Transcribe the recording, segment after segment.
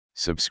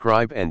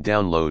Subscribe and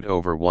download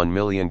over 1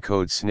 million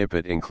code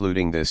snippet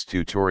including this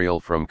tutorial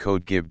from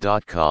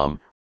codegive.com,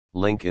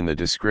 link in the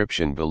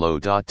description below.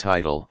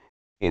 Title,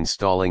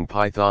 Installing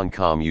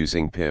pythoncom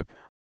using pip,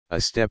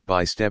 a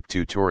step-by-step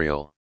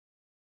tutorial.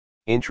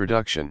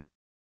 Introduction.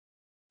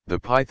 The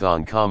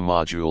pythoncom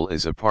module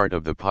is a part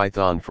of the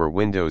Python for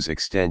Windows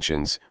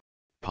extensions,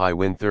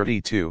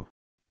 pywin32,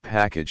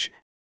 package,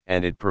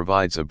 and it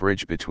provides a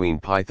bridge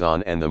between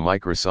Python and the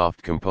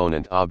Microsoft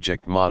Component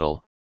Object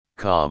Model,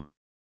 COM.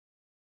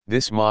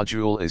 This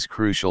module is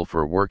crucial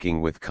for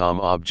working with COM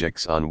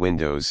objects on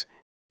Windows,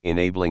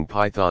 enabling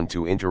Python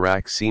to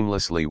interact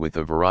seamlessly with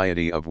a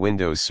variety of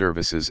Windows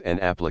services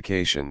and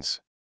applications.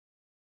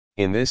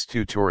 In this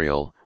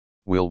tutorial,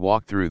 we'll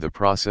walk through the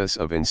process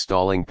of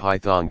installing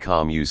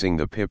pythoncom using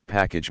the pip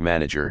package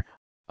manager,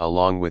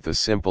 along with a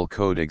simple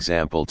code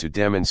example to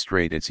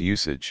demonstrate its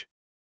usage.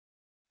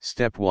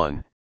 Step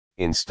 1.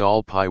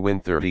 Install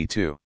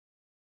pywin32.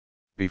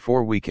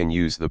 Before we can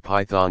use the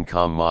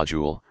pythoncom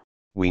module,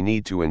 we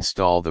need to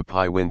install the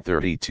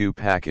pywin32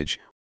 package,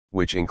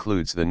 which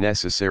includes the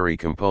necessary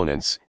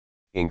components,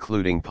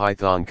 including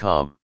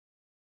pythoncom.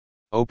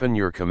 Open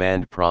your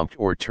command prompt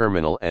or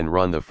terminal and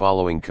run the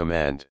following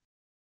command.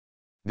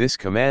 This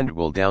command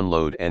will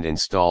download and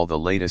install the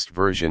latest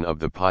version of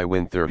the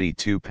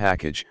pywin32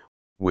 package,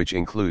 which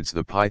includes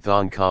the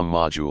pythoncom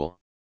module.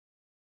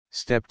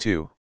 Step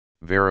 2.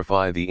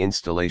 Verify the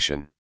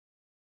installation.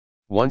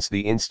 Once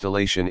the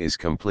installation is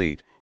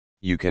complete,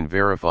 you can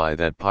verify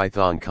that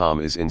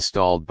pythoncom is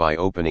installed by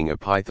opening a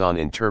Python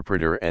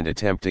interpreter and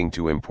attempting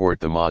to import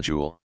the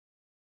module.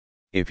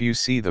 If you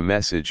see the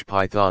message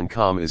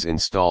pythoncom is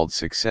installed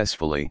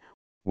successfully,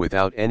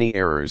 without any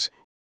errors,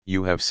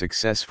 you have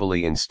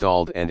successfully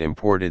installed and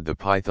imported the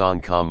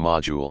pythoncom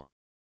module.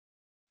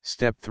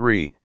 Step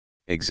 3.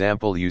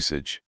 Example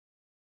usage.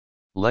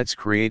 Let's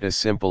create a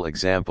simple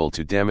example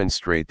to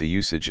demonstrate the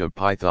usage of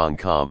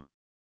pythoncom.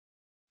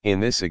 In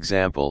this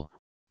example,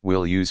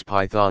 we'll use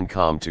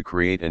pythoncom to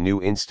create a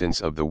new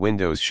instance of the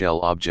Windows shell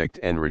object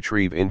and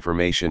retrieve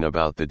information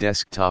about the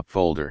desktop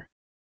folder.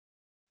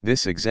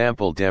 This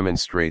example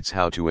demonstrates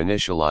how to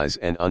initialize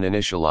and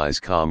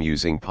uninitialize com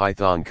using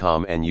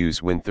pythoncom and use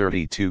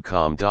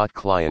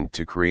win32com.client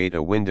to create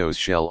a Windows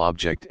shell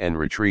object and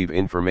retrieve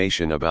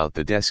information about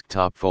the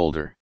desktop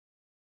folder.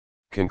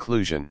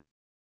 Conclusion.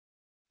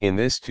 In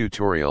this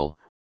tutorial,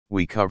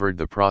 we covered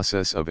the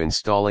process of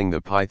installing the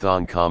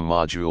pythoncom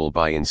module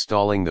by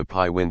installing the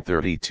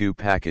pywin32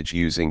 package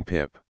using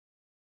pip.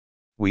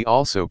 We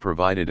also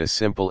provided a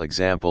simple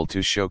example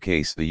to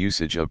showcase the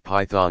usage of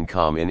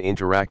pythoncom in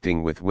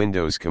interacting with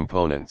Windows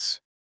components.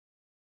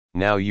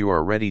 Now you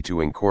are ready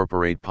to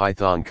incorporate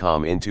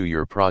pythoncom into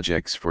your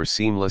projects for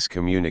seamless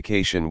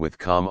communication with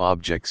COM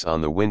objects on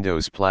the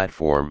Windows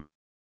platform.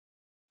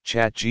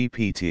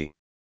 ChatGPT.